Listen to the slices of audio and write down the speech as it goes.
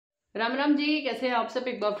राम राम जी, कैसे हैं आप सब।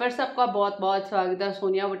 एक बार फिर से आपका बहुत बहुत स्वागत है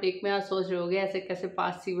सोनिया बुटीक में। आज सोच रहे होगे ऐसे कैसे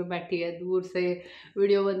पास ही में बैठी है, दूर से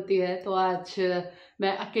वीडियो बनती है। तो आज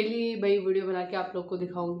मैं अकेली भाई वीडियो बना के आप लोग को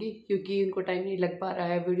दिखाऊंगी, क्योंकि इनको टाइम नहीं लग पा रहा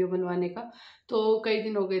है वीडियो बनवाने का। तो कई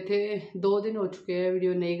दिन हो गए थे, 2 दिन हो चुके हैं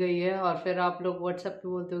वीडियो नहीं गई है। और फिर आप लोग व्हाट्सएप पे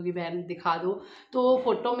बोलते हो कि बहन दिखा दो, तो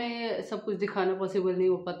फोटो में सब कुछ दिखाना पॉसिबल नहीं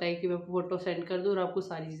हो पाता है कि मैं फोटो सेंड कर दूँ और आपको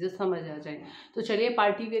सारी चीज़ें समझ आ जाए। तो चलिए,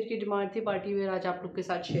 पार्टी वेयर की डिमांड थी, पार्टी वेयर आज आप लोग के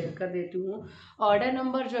साथ शेयर कर देती हूँ। ऑर्डर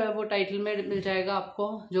नंबर जो है वो टाइटल में मिल जाएगा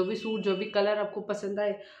आपको। जो भी सूट, जो भी कलर आपको पसंद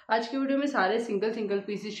आए, आज की वीडियो में सारे सिंगल सिंगल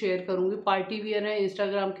पीसेस शेयर करूंगी। पार्टी वेयर है,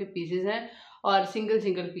 इंस्टाग्राम के पीसेस हैं और सिंगल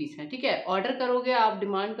सिंगल पीस हैं। ठीक है, ऑर्डर करोगे आप,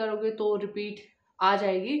 डिमांड करोगे तो रिपीट आ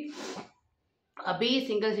जाएगी। अभी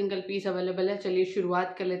सिंगल सिंगल पीस अवेलेबल है। चलिए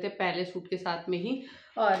शुरुआत कर लेते हैं पहले सूट के साथ में ही।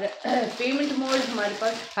 और पेमेंट मोड हमारे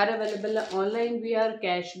पास हर अवेलेबल है, ऑनलाइन भी है और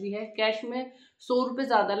कैश भी है। कैश में 100 रुपये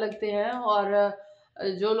ज़्यादा लगते हैं। और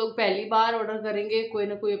जो लोग पहली बार ऑर्डर करेंगे, कोई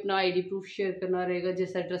ना कोई अपना आईडी प्रूफ शेयर करना रहेगा,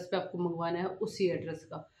 जिस एड्रेस पे आपको मंगवाना है उसी एड्रेस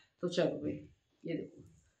का। तो चलो भाई, ये देखो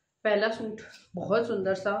पहला सूट, बहुत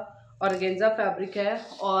सुंदर सा ऑर्गेन्जा फैब्रिक है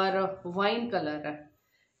और वाइन कलर है।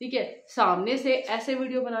 ठीक है, सामने से ऐसे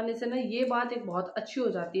वीडियो बनाने से ना ये बात एक बहुत अच्छी हो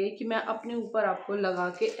जाती है कि मैं अपने ऊपर आपको लगा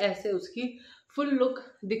के ऐसे उसकी फुल लुक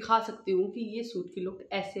दिखा सकती हूँ कि ये सूट की लुक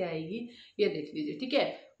ऐसे आएगी। ये देख लीजिए, ठीक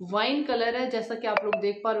है। वाइन कलर है, जैसा कि आप लोग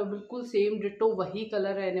देख पा रहे हो, बिल्कुल सेम डिट्टो वही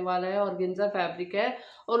कलर रहने वाला है। ऑर्गेन्जा फैब्रिक है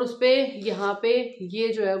और उस पे यहाँ पे ये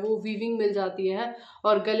जो है वो वीविंग मिल जाती है।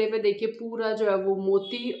 और गले पे देखिए पूरा जो है वो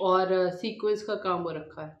मोती और सीक्वेंस का काम हो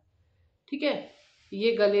रखा है। ठीक है,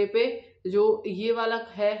 ये गले पे जो ये वाला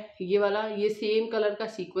है, ये वाला ये सेम कलर का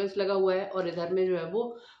सीक्वेंस लगा हुआ है और इधर में जो है वो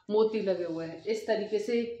मोती लगे हुए हैं। इस तरीके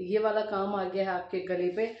से ये वाला काम आ गया है आपके गले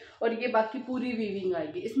पे। और ये बाकी पूरी वीविंग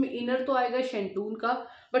आएगी। इसमें इनर तो आएगा शेंटून का,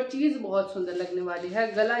 बट चीज बहुत सुंदर लगने वाली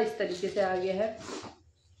है। गला इस तरीके से आ गया है,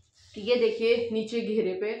 ये देखिए नीचे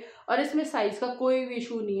घेरे पे। और इसमें साइज का कोई भी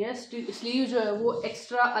इशू नहीं है। स्लीव जो है वो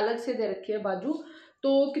एक्स्ट्रा अलग से दे रखी है बाजू।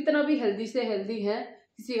 तो कितना भी हेल्दी से हेल्दी है,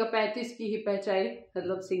 किसी का 35 की हिप है चाहे,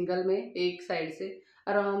 मतलब सिंगल में एक साइड से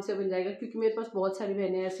आराम से बन जाएगा। क्योंकि मेरे पास बहुत सारी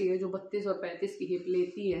बहनें ऐसी है जो 32 और 35 की हिप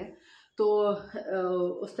लेती हैं। तो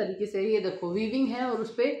उस तरीके से ये देखो वीविंग है और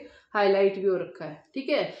उस पर हाईलाइट भी हो रखा है। ठीक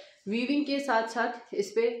है, वीविंग के साथ साथ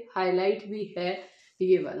इस पे हाईलाइट भी है,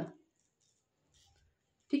 ये वाला।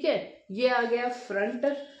 ठीक है, ये आ गया फ्रंट।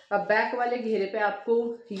 अब बैक वाले घेरे पे आपको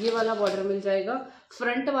ये वाला बॉर्डर मिल जाएगा।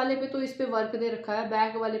 फ्रंट वाले पे तो इस पे वर्क दे रखा है,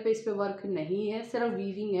 बैक वाले पे इस पे वर्क नहीं है, सिर्फ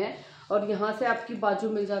वीविंग है। और यहाँ से आपकी बाजू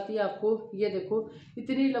मिल जाती है आपको, ये देखो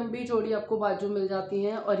इतनी लंबी चौड़ी आपको बाजू मिल जाती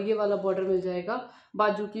है। और ये वाला बॉर्डर मिल जाएगा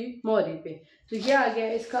बाजू की मोहरी पे। तो ये आ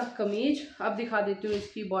गया इसका कमीज। अब दिखा देती हूँ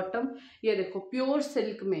इसकी बॉटम। ये देखो प्योर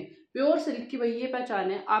सिल्क में, प्योर सिल्क की भाई ये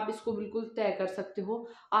पहचान है। आप इसको बिल्कुल तय कर सकते हो,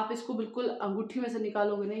 आप इसको बिल्कुल अंगूठी में से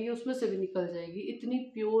निकालोगे ना, ये उसमें से भी निकल जाएगी। इतनी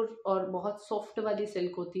प्योर और बहुत सॉफ्ट वाली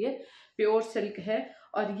सिल्क होती है, प्योर सिल्क है।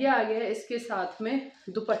 और ये आ गया इसके साथ में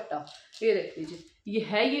दुपट्टा, ये देख लीजिए। ये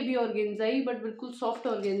है, ये भी ऑर्गेन्जा ही, बट बिल्कुल सॉफ्ट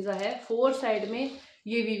ऑर्गेन्जा है। 4 साइड में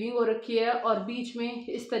ये वीविंग हो रखी है और बीच में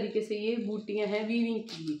इस तरीके से ये बूटियां हैं वीविंग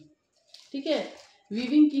की ही। ठीक है,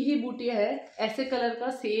 वीविंग की ही बूटियां है। ऐसे कलर का,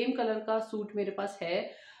 सेम कलर का सूट मेरे पास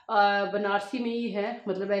है, बनारसी में ही है,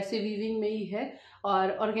 मतलब ऐसे वीविंग में ही है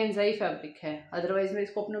और ऑर्गेन्जाई फैब्रिक है। अदरवाइज मैं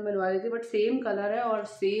इसको अपने बनवा लेती, बट सेम कलर है और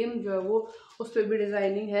सेम जो है वो उस पर भी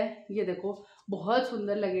डिजाइनिंग है। ये देखो बहुत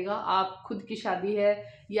सुंदर लगेगा। आप खुद की शादी है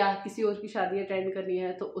या किसी और की शादी अटेंड करनी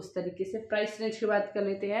है तो उस तरीके से। प्राइस रेंज की बात कर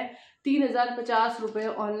लेते हैं, 3050 रुपये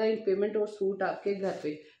ऑनलाइन पेमेंट और सूट आपके घर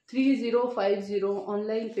पे। 3050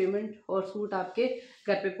 ऑनलाइन पेमेंट और सूट आपके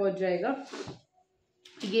घर पे पहुंच जाएगा,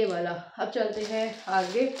 ये वाला। अब चलते हैं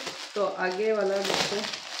आगे। तो आगे वाला देखो,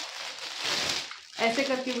 ऐसे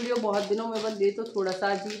करके वीडियो बहुत दिनों में बन गई तो थोड़ा सा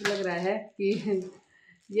अजीब लग रहा है कि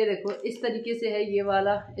ये देखो इस तरीके से है। ये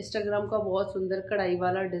वाला इंस्टाग्राम का बहुत सुंदर कढ़ाई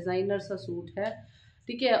वाला डिजाइनर सा सूट है।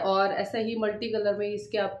 ठीक है, और ऐसा ही मल्टी कलर में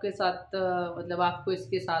इसके आपके साथ मतलब आपको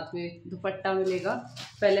इसके साथ में दुपट्टा मिलेगा।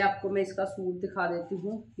 पहले आपको मैं इसका सूट दिखा देती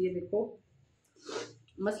हूँ। ये देखो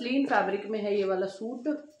मसलिन फैब्रिक में है ये वाला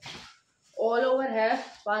सूट, ऑल ओवर है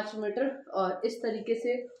 5 मीटर। और इस तरीके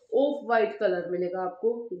से ऑफ वाइट कलर मिलेगा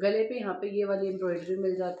आपको। गले पे यहाँ पे ये वाली एम्ब्रॉयडरी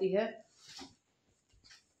मिल जाती है,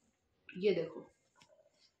 ये देखो।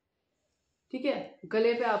 ठीक है,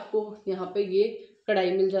 गले पे आपको यहाँ पे ये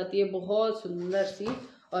कढ़ाई मिल जाती है बहुत सुंदर सी।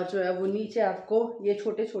 और जो है वो नीचे आपको ये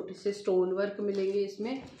छोटे छोटे से स्टोन वर्क मिलेंगे।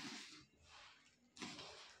 इसमें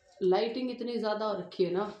लाइटिंग इतनी ज़्यादा हो रखी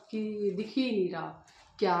है ना कि दिख ही नहीं रहा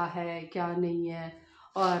क्या है क्या नहीं है।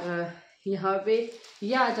 और यहाँ पे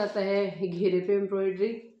ये आ जाता है घेरे पे एम्ब्रॉयडरी,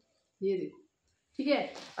 ये देखो। ठीक है।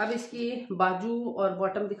 अब इसकी बाजू और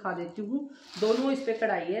बॉटम दिखा देती हूँ। दोनों इस पे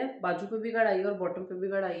कढ़ाई है, बाजू पे भी कढ़ाई है और बॉटम पे भी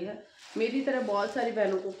कढ़ाई है। मेरी तरह बहुत सारी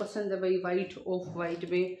बहनों को पसंद है भाई वाइट, ऑफ वाइट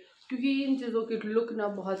में, क्योंकि इन चीज़ों की लुक ना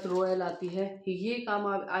बहुत रॉयल आती है। ये काम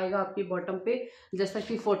आएगा आपकी बॉटम पे, जैसा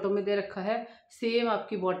कि फोटो में दे रखा है सेम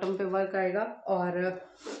आपकी बॉटम पे वर्क आएगा। और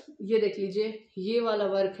ये देख लीजिए, ये वाला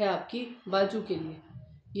वर्क है आपकी बाजू के लिए,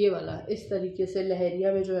 ये वाला इस तरीके से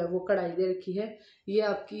लहरिया में जो है वो कढ़ाई दे रखी है। ये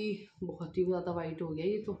आपकी बहुत ही ज़्यादा वाइट हो गया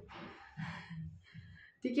ये तो,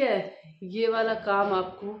 ठीक है। ये वाला काम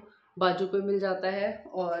आपको बाजू पे मिल जाता है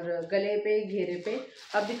और गले पे, घेरे पे।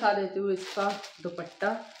 अब दिखा देती हूँ इसका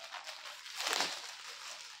दुपट्टा।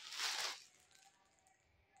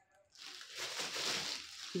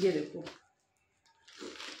 ये देखो,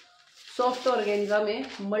 सॉफ्ट ऑर्गेन्जा में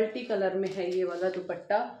मल्टी कलर में है ये वाला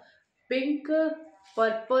दुपट्टा। पिंक,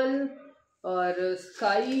 पर्पल और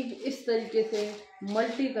स्काई, इस तरीके से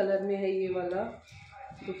मल्टी कलर में है ये वाला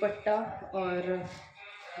दुपट्टा। और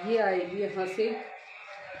ये आएगी यहाँ से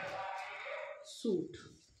सूट,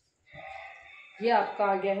 ये आपका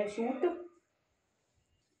आ गया है सूट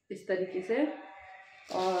इस तरीके से।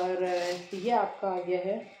 और ये आपका आ गया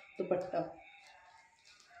है दुपट्टा,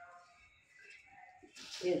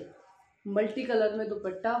 ये मल्टी कलर में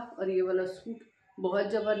दुपट्टा और ये वाला सूट। बहुत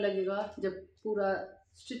जबर लगेगा जब पूरा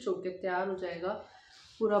स्टिच होके तैयार हो जाएगा,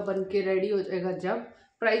 पूरा बन के रेडी हो जाएगा जब।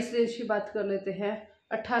 प्राइस रेंज की बात कर लेते हैं,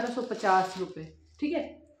 1850 रुपये, ठीक है।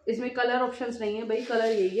 इसमें कलर ऑप्शंस नहीं है भाई, कलर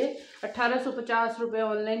यही है। 1850 रुपये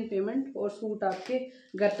ऑनलाइन पेमेंट और सूट आपके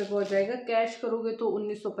घर पे पहुंच जाएगा। कैश करोगे तो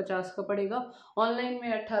 1950 का पड़ेगा, ऑनलाइन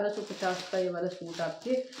में 1850 का ये वाला सूट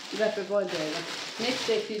आपके घर पे पहुंच जाएगा। नेक्स्ट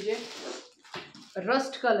देख लीजिए,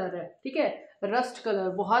 रस्ट कलर है, ठीक है। रस्ट कलर,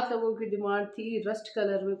 बहुत लोगों की डिमांड थी रस्ट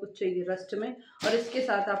कलर में कुछ चाहिए रस्ट में। और इसके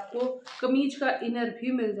साथ आपको कमीज का इनर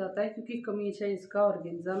भी मिल जाता है, क्योंकि कमीज है इसका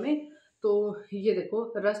ऑर्गेन्जा में। तो ये देखो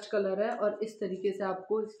रस्ट कलर है और इस तरीके से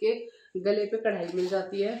आपको इसके गले पे कढ़ाई मिल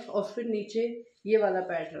जाती है और फिर नीचे ये वाला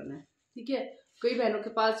पैटर्न है, ठीक है। कई बहनों के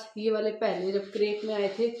पास ये वाले पहले जब क्रेप में आए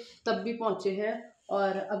थे तब भी पहुंचे हैं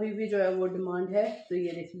और अभी भी जो है वो डिमांड है। तो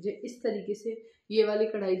ये देख लीजिए, इस तरीके से ये वाली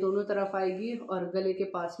कढ़ाई दोनों तरफ आएगी और गले के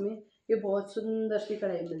पास में ये बहुत सुंदर सी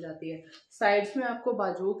कढ़ाई मिल जाती है। साइड्स में आपको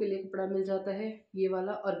बाजुओं के लिए कपड़ा मिल जाता है ये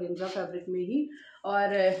वाला ऑर्गेन्जा फैब्रिक में ही।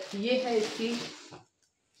 और ये है इसकी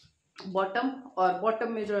बॉटम, और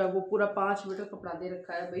बॉटम में जो है वो पूरा 5 मीटर कपड़ा दे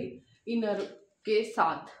रखा है भाई इनर के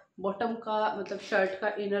साथ। बॉटम का मतलब शर्ट का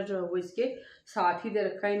इनर जो है वो इसके साथ ही दे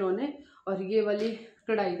रखा है इन्होंने। और ये वाली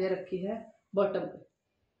कढ़ाई दे रखी है बॉटम पे।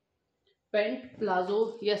 पैंट,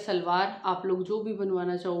 प्लाजो या सलवार आप लोग जो भी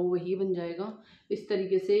बनवाना चाहो वही बन जाएगा। इस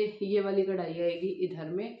तरीके से ये वाली कढ़ाई आएगी इधर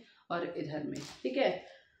में और इधर में, ठीक है।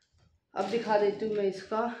 अब दिखा देती हूँ मैं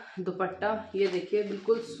इसका दुपट्टा। ये देखिए,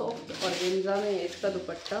 बिल्कुल सॉफ्ट ऑर्गेन्जा में है इसका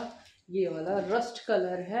दुपट्टा। ये वाला रस्ट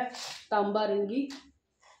कलर है, तांबा रंगी,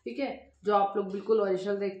 ठीक है। जो आप लोग बिल्कुल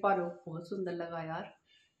ओरिजिनल देख पा रहे हो, बहुत सुंदर लगा यार।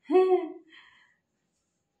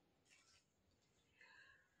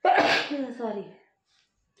 सॉरी,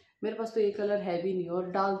 मेरे पास तो ये कलर है भी नहीं और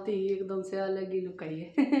डालते ही एकदम से अलग ही लुक आई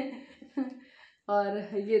है। और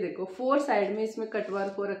ये देखो 4 साइड में इसमें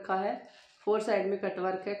कटवर्क हो रखा है, 4 साइड में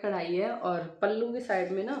कटवर्क है, कढ़ाई है। और पल्लू के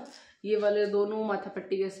साइड में ना ये वाले दोनों माथा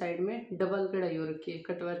पट्टी के साइड में डबल कढ़ाई हो रखी है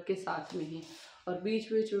कटवर्क के साथ में ही। और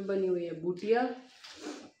बीच बीच में बनी हुई है बूटियाँ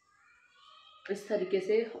इस तरीके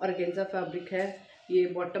से। ऑर्गेन्जा फैब्रिक है ये,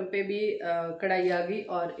 बॉटम पे भी कढ़ाई आ गई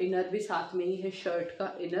और इनर भी साथ में ही है, शर्ट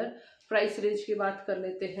का इनर। प्राइस रेंज की बात कर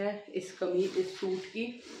लेते हैं इस कमीज, इस सूट की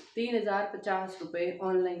 3050 रुपये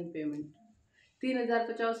ऑनलाइन पेमेंट।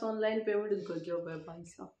 3050 ऑनलाइन पेमेंट, गजब है भाई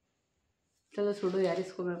साहब। चलो छोड़ो यार,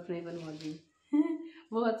 इसको मैं अपने ही बनवा दी।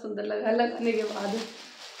 बहुत सुंदर लगा लगाने के बाद।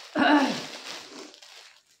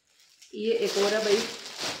 ये एक और है भाई,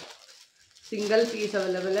 सिंगल पीस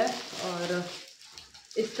अवेलेबल है और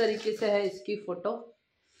इस तरीके से है इसकी फोटो,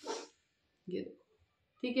 ये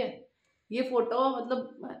ठीक है। ये फोटो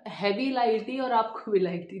मतलब है भी लाइट ही और आपको भी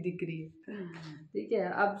लाइट ही दिख रही है, ठीक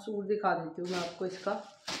है। अब सूट दिखा देती हूँ मैं आपको इसका।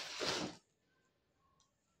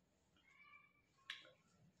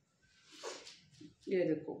 ये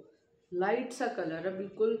देखो, लाइट सा कलर है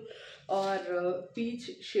बिल्कुल और पीच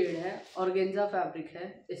शेड है, ऑर्गेन्जा फैब्रिक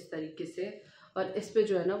है इस तरीके से। और इस पे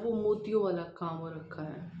जो है ना वो मोतियों वाला काम हो रखा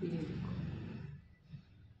है, ये देखो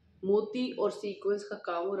मोती और सीक्वेंस का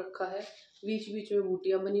काम हो रखा है, बीच बीच में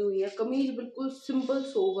बूटियां बनी हुई है। कमीज बिल्कुल सिंपल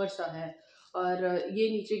सोवर सा है और ये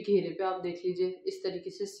नीचे घेरे पे आप देख लीजिए इस तरीके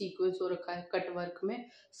से सीक्वेंस हो रखा है कट वर्क में।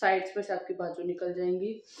 साइड्स पे से आपकी बाजू निकल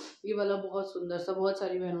जाएंगी। ये वाला बहुत सुंदर सा, बहुत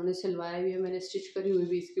सारी बहनों ने सिलवाया भी है, मैंने स्टिच करी हुई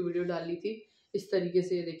भी इसकी वीडियो डाली थी। इस तरीके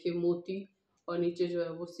से देखिए मोती और नीचे जो है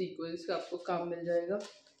वो सीक्वेंस का आपको काम मिल जाएगा।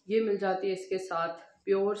 ये मिल जाती है इसके साथ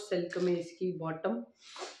प्योर सिल्क में इसकी बॉटम।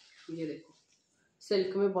 ये देखो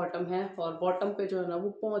सिल्क में बॉटम है और बॉटम पे जो है ना वो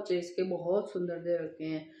पहुंचे इसके बहुत सुंदर दे रखे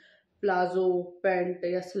हैं। प्लाजो पैंट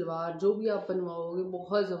या सलवार जो भी आप बनवाओगे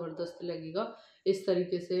बहुत ज़बरदस्त लगेगा इस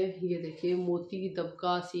तरीके से। ये देखिए मोती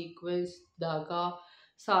दबका सीक्वेंस धागा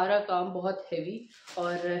सारा काम बहुत हैवी।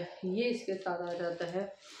 और ये इसके साथ आ जाता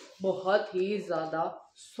है बहुत ही ज़्यादा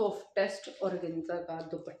सॉफ्टेस्ट ऑर्गेन्जा का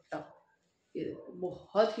दुपट्टा। ये देखो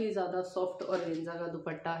बहुत ही ज़्यादा सॉफ्ट ऑर्गेन्जा का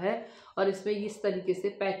दुपट्टा है और इसमें इस तरीके से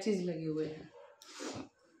पैचेस लगे हुए हैं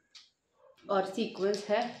और सीक्वेंस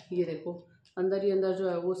है। ये देखो अंदर ही अंदर जो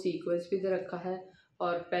है वो सीक्वेंस भी दे रखा है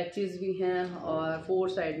और पैचेस भी हैं और 4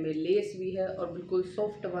 साइड में लेस भी है और बिल्कुल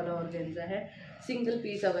सॉफ्ट वाला ऑर्गेन्जा है। सिंगल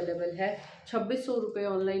पीस अवेलेबल है। 2600 रुपये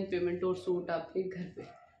ऑनलाइन पेमेंट और सूट आपके घर पे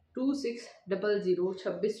 2600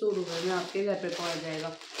 2600 रुपये में आपके घर पे पहुंच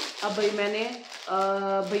जाएगा। अब भाई मैंने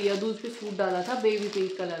भैया दूज पे सूट डाला था बेबी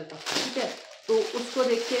पिंक कलर का, ठीक है, तो उसको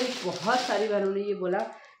देख के बहुत सारी बहनों ने ये बोला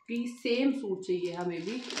कि सेम सूट चाहिए हमें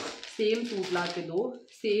भी, सेम सूट ला के दो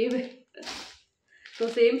सेम। तो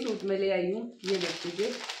सेम सूट में ले आई हूँ। ये देख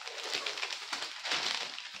लीजिए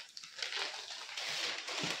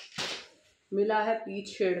मिला है पीच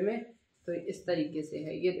शेड में, तो इस तरीके से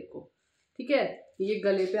है। ये देखो ठीक है, ये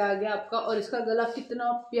गले पे आ गया आपका और इसका गला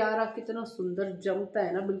कितना प्यारा कितना सुंदर जमता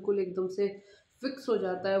है ना, बिल्कुल एकदम से फिक्स हो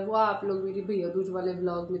जाता है। वो आप लोग मेरी भैया दूज वाले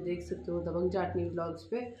ब्लॉग में देख सकते हो, दबंग चाटनी ब्लॉग्स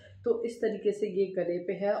पे। तो इस तरीके से ये गले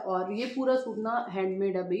पे है और ये पूरा सूट ना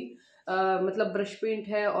हैंडमेड अभी मतलब ब्रश पेंट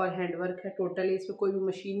है और हैंडवर्क है टोटली, इसमें कोई भी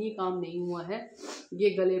मशीनी काम नहीं हुआ है। ये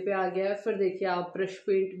गले पे आ गया है। फिर देखिए आप ब्रश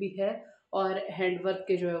पेंट भी है और हैंडवर्क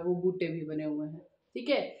के जो है वो बूटे भी बने हुए हैं, ठीक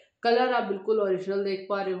है। कलर आप बिल्कुल ओरिजिनल देख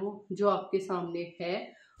पा रहे हो जो आपके सामने है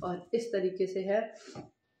और इस तरीके से है।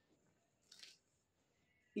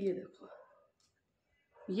 ये देखो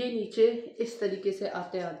ये नीचे इस तरीके से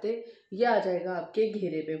आते आते ये आ जाएगा आपके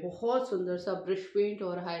घेरे पे। बहुत सुंदर सा ब्रश पेंट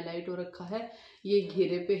और हाईलाइट हो रखा है, ये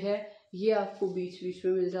घेरे पे है। ये आपको बीच बीच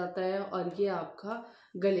में मिल जाता है और ये आपका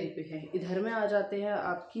गले पे है। इधर में आ जाते हैं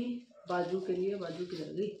आपकी बाजू के लिए, बाजू की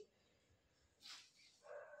जल्दी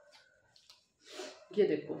ये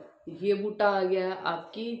देखो ये बूटा आ गया है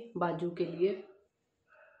आपकी बाजू के लिए।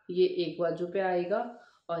 ये एक बाजू पे आएगा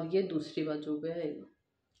और ये दूसरी बाजू पे आएगा,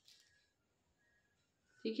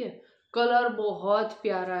 ठीक है। कलर बहुत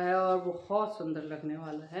प्यारा है और बहुत सुंदर लगने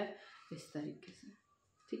वाला है इस तरीके से,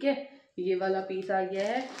 ठीक है। ये वाला पीस आ गया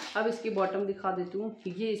है। अब इसकी बॉटम दिखा देती हूँ।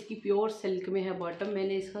 ये इसकी प्योर सिल्क में है बॉटम।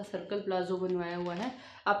 मैंने इसका सर्कल प्लाजो बनवाया हुआ है,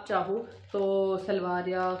 आप चाहो तो सलवार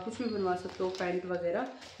या कुछ भी बनवा सकते हो, पैंट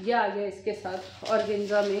वगैरह। ये आ गया इसके साथ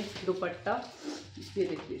ऑर्गेन्जा में दुपट्टा। ये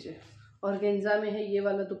देख लीजिए ऑर्गेन्जा में है ये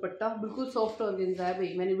वाला दुपट्टा, बिल्कुल सॉफ्ट ऑर्गेन्जा है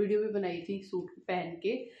भाई। मैंने वीडियो भी बनाई थी सूट पहन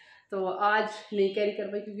के, तो आज नहीं कैरी कर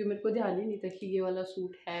पाई क्योंकि मेरे को ध्यान ही नहीं था कि ये वाला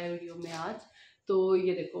सूट है वीडियो में आज। तो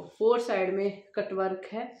ये देखो 4 साइड में कटवर्क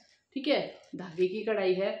है, ठीक है, धागे की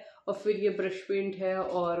कढ़ाई है और फिर ये ब्रश पेंट है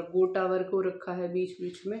और गोटा वर्क हो रखा है बीच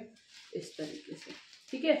बीच में इस तरीके से,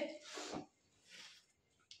 ठीक है।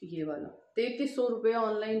 ये वाला 3300 रुपये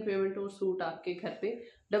ऑनलाइन पेमेंट और सूट आपके घर पे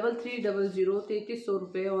 3300 3300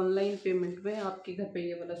 रुपये ऑनलाइन पेमेंट में आपके घर पे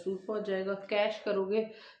ये वाला सूट पहुंच जाएगा। कैश करोगे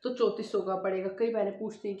तो 3400 का पड़ेगा। कई बहनें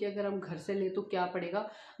पूछती हैं कि अगर हम घर से ले तो क्या पड़ेगा।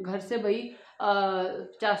 घर से भाई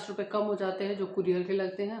 50 रुपये कम हो जाते हैं, जो कुरियर के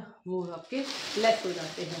लगते हैं वो आपके लेस हो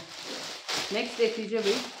जाते हैं। नेक्स्ट देख लीजिए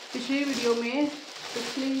भाई, पिछली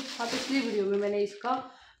वीडियो में मैंने इसका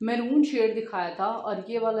मैरून शेड दिखाया था और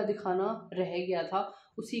ये वाला दिखाना रह गया था,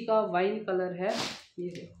 उसी का वाइन कलर है। ये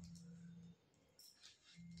देखो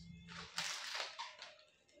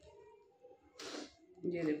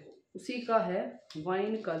ये देखो उसी का है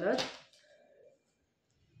वाइन कलर।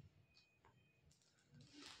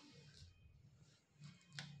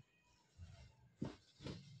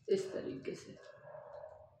 इस तरीके से,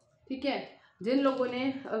 ठीक है। जिन लोगों ने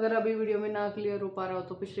अगर अभी वीडियो में ना क्लियर हो पा रहा हो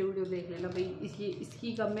तो पिछले वीडियो देख लेना भाई। इसलिए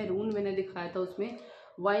इसकी का मैरून मैंने दिखाया था, उसमें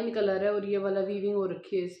वाइन कलर है और ये वाला वीविंग हो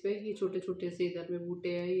रखी है इस पे। ये छोटे छोटे से इधर में बूटे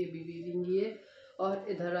हैं, ये भी वीविंग ही है और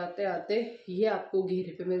इधर आते आते ये आपको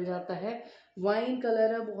घेरे पे मिल जाता है। वाइन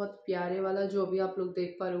कलर है बहुत प्यारे वाला, जो अभी आप लोग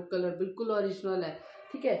देख पा रहे हो कलर बिल्कुल ओरिजिनल है,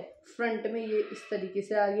 ठीक है। फ्रंट में ये इस तरीके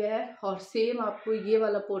से आ गया है और सेम आपको ये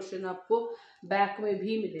वाला पोर्शन आपको बैक में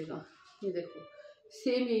भी मिलेगा। ये देखो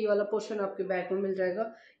सेम यही वाला पोर्शन आपके बैक में मिल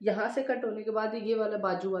जाएगा। यहाँ से कट होने के बाद ये वाला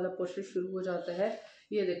बाजू वाला पोर्शन शुरू हो जाता है।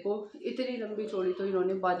 ये देखो इतनी लंबी चौड़ी तो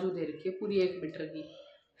इन्होंने बाजू दे रखी है, पूरी 1 मीटर की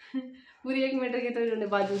पूरी 1 मीटर की तो इन्होंने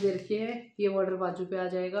बाजू दे रखी है। ये बॉर्डर बाजू पे आ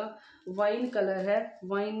जाएगा। वाइन कलर है,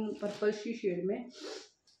 वाइन पर्पल सी शेड में।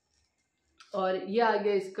 और ये आ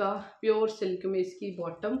गया इसका प्योर सिल्क में इसकी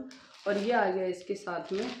बॉटम और ये आ गया इसके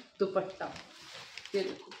साथ में दुपट्टा। ये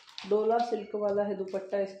देखो डोला सिल्क वाला है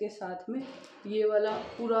दुपट्टा इसके साथ में, ये वाला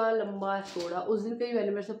पूरा लंबा चौड़ा। उस दिन कई मैंने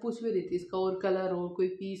मेरे से पूछ भी रही थी इसका और कलर हो कोई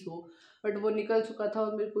पीस हो, बट वो निकल चुका था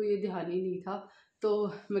और मेरे को ये ध्यान ही नहीं था,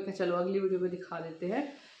 तो मैं कहा चलो अगली वीडियो में दिखा देते हैं।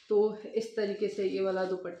 तो इस तरीके से ये वाला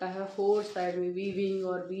दुपट्टा है, 4 साइड में वीविंग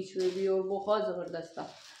और बीच में भी, और बहुत ज़बरदस्त था।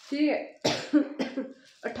 ठीक है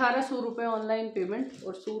 1800 रुपये ऑनलाइन पेमेंट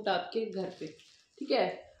और सूट आपके घर पे। ठीक है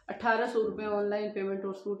 1800 रुपये ऑनलाइन पेमेंट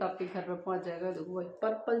और सूट आपके घर पे पहुंच जाएगा। देखो भाई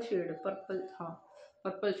पर्पल शेड, पर्पल, हाँ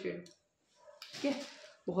पर्पल शेड। ठीक है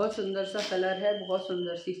बहुत सुंदर सा कलर है, बहुत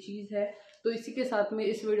सुंदर सी चीज़ है। तो इसी के साथ में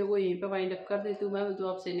इस वीडियो को यहीं पे वाइंड अप कर देती हूँ। मैं मिलती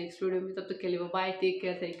हूँ आपसे नेक्स्ट वीडियो में, तब तक के लिए bye, take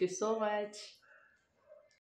care, thank you so much.